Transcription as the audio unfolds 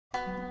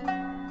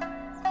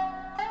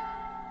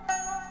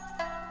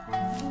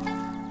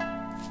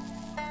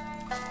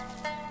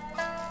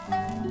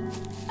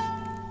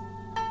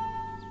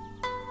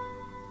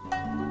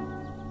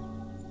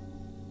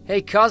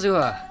Hey,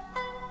 Kazuha!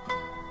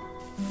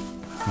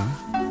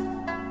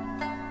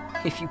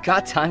 Huh? If you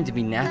got time to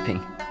be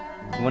napping,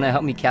 you wanna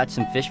help me catch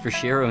some fish for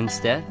Shiro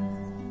instead?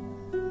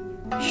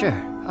 Sure,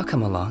 I'll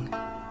come along.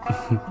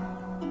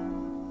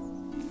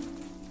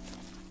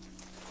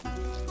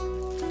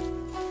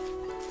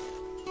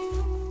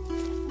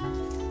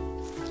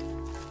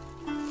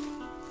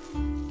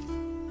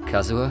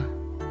 Kazuha?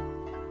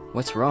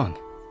 What's wrong?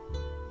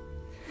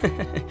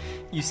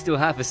 You still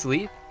half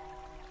asleep?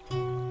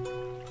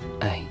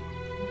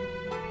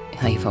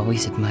 I've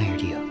always admired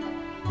you.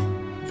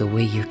 The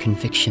way your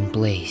conviction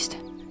blazed,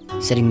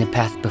 setting the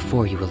path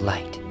before you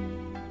alight,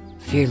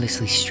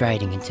 fearlessly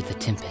striding into the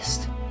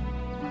tempest.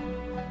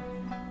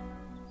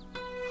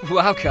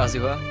 Wow,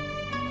 Kazuha.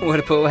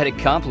 What a poetic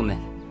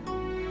compliment.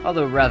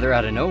 Although rather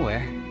out of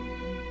nowhere.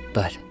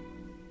 But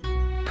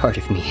part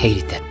of me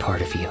hated that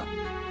part of you.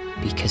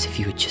 Because if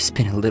you had just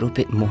been a little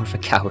bit more of a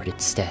coward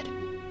instead,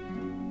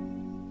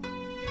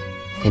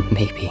 then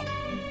maybe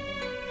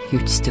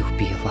you'd still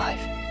be alive.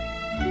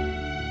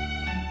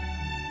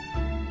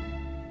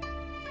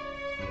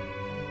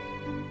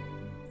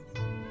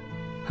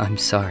 I'm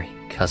sorry,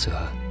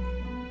 Kazuha.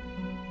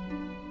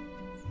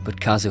 But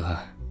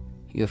Kazuha,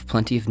 you have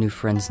plenty of new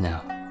friends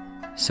now,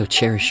 so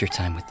cherish your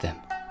time with them.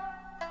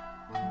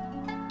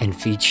 And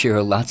feed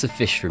Shiro lots of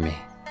fish for me.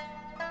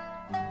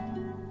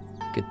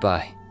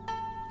 Goodbye,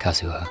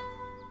 Kazuha.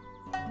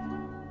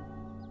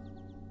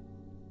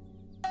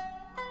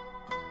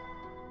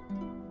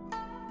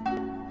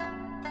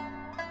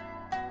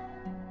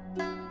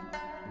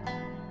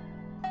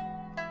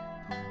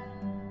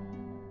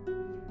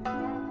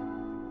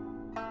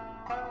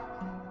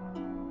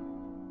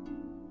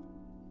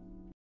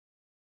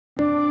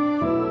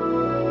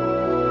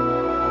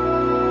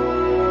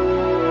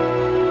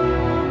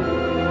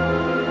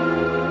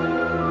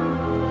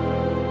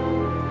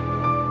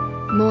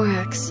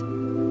 Morax,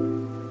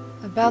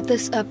 about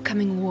this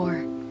upcoming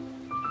war.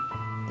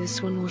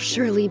 This one will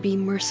surely be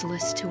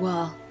merciless to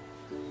all.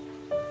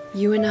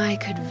 You and I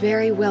could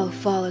very well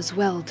fall as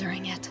well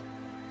during it.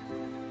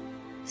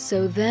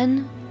 So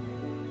then,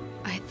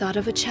 I thought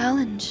of a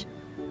challenge.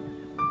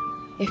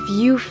 If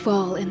you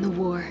fall in the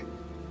war,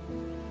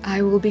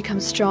 I will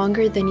become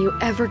stronger than you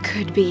ever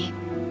could be,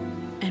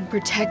 and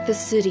protect the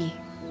city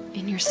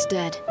in your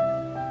stead.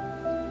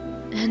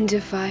 And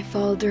if I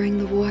fall during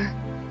the war,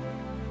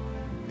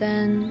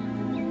 then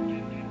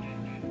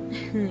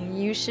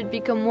you should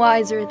become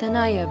wiser than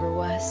I ever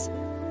was.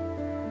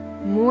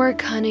 More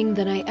cunning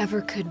than I ever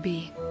could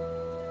be.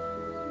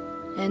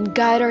 And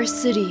guide our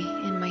city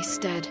in my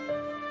stead.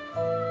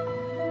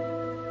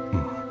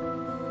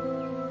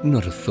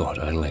 Not a thought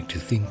I like to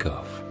think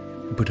of,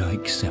 but I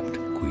accept,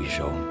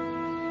 Guizhou.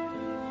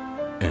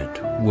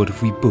 And what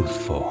if we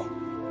both fall?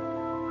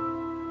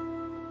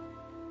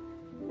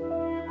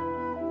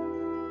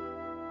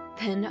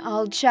 Then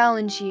I'll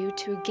challenge you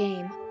to a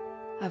game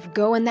of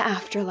Go in the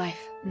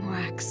Afterlife,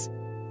 Morax.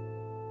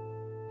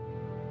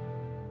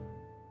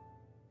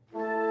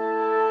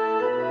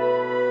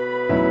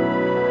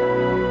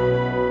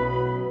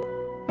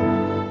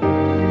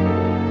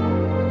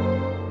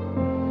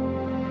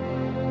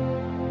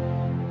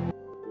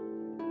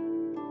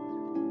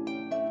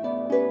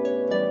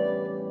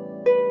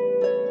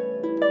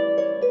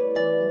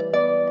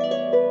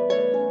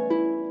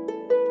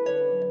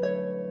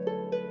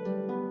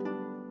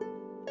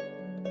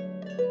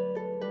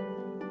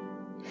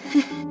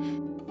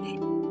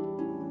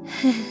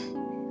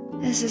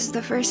 This is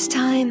the first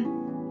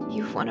time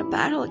you've won a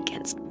battle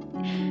against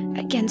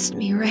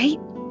me, right?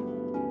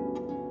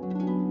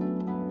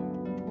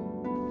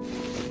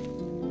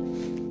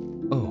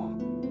 Oh,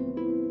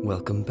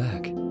 welcome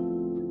back,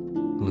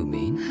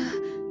 Lumine.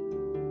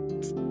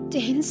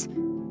 Danes?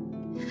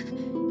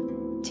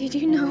 Did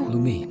you know?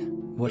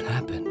 Lumine, what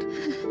happened?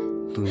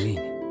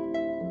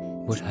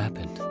 Lumine, what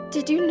happened?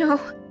 Did you know?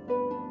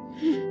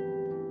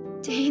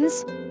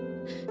 Danes?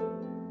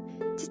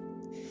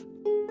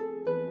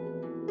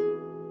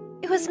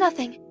 It was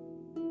nothing.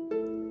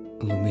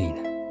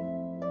 Lumine.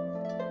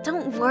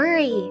 Don't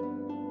worry.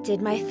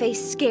 Did my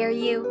face scare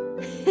you?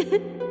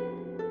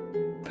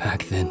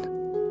 Back then,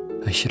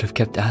 I should have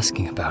kept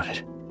asking about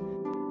it.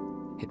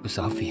 It was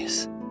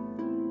obvious.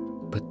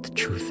 But the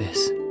truth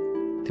is,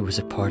 there was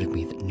a part of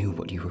me that knew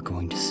what you were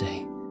going to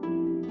say.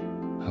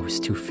 I was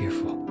too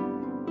fearful.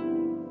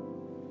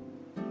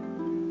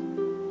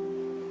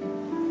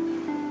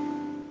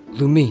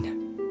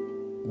 Lumine,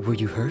 were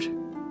you hurt?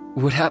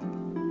 What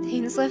happened?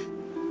 Dainsleif,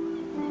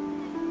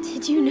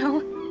 did you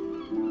know?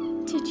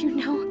 Did you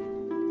know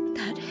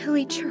that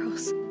Hilly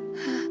Churls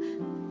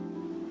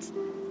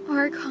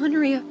are a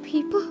connery of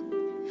people?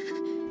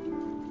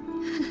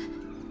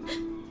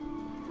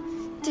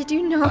 Did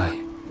you know?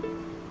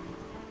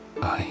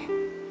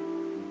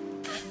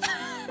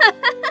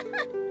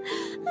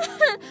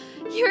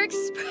 Your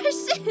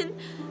expression!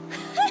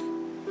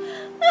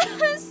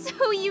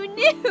 So you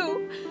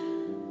knew!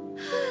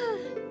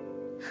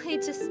 I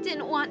just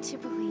didn't want to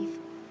believe.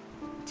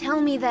 Tell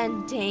me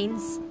then,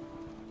 Danes.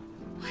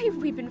 Why have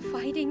we been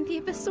fighting the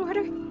Abyss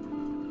Order?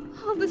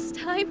 All this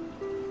time,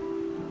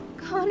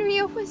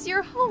 Conrio was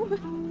your home.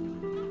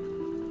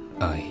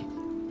 I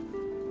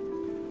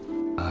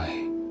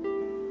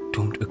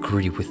don't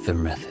agree with their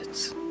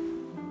methods.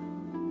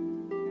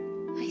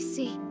 I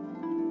see.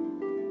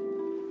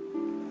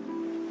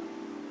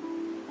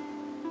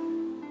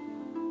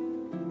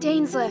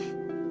 Dainsleif,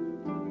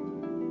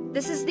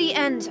 this is the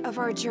end of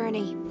our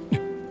journey.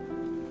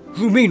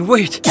 Lumine,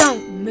 wait!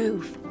 Don't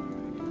move.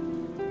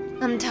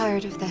 I'm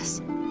tired of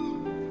this.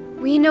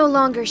 We no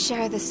longer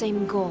share the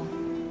same goal.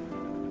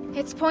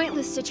 It's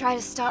pointless to try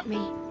to stop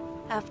me.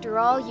 After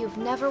all, you've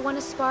never won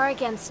a spar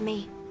against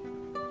me.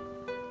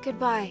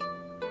 Goodbye,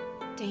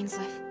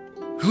 Dainsleif.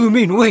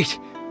 Lumine, wait!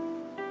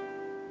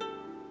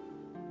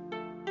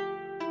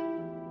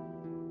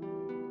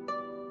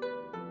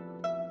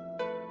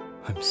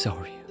 I'm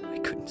sorry I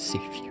couldn't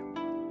save you.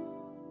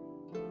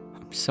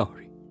 I'm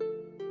sorry.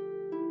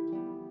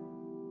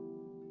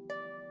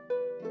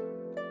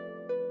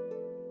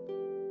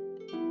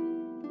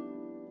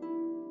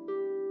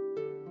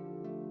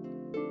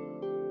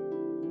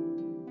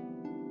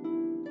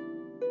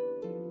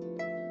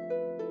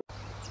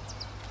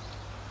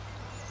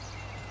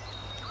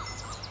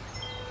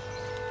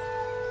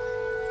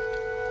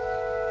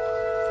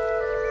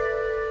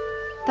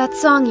 That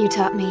song you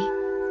taught me,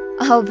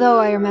 although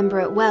I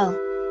remember it well,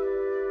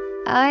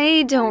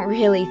 I don't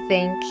really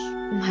think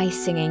my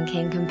singing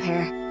can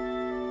compare.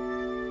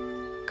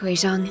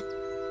 Guizhang.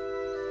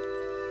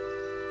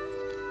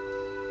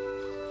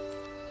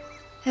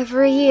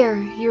 Every year,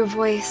 your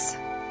voice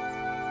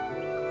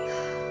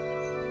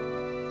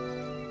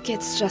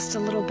gets just a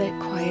little bit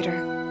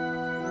quieter.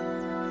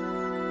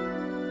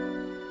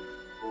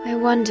 I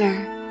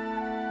wonder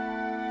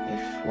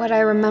if what I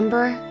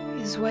remember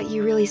is what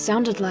you really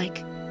sounded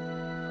like.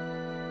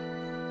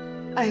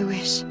 I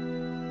wish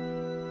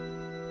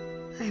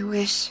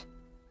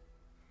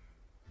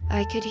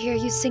I could hear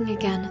you sing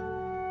again.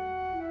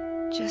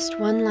 Just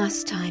one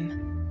last time.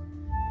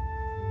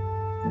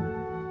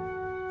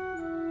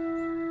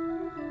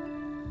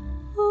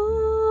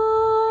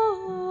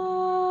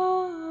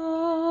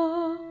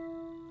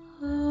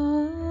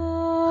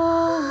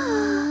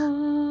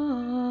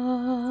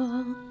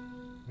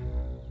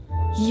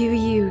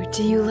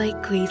 Do you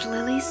like glaze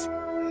lilies?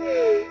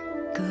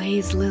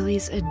 Glaze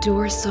lilies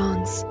adore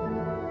songs.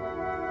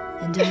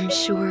 And I'm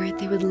sure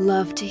they would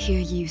love to hear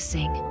you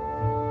sing.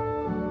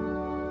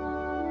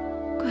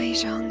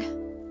 Guizhang.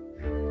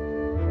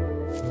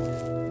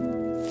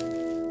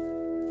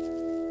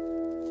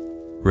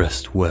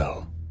 Rest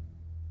well,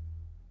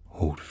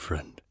 old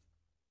friend.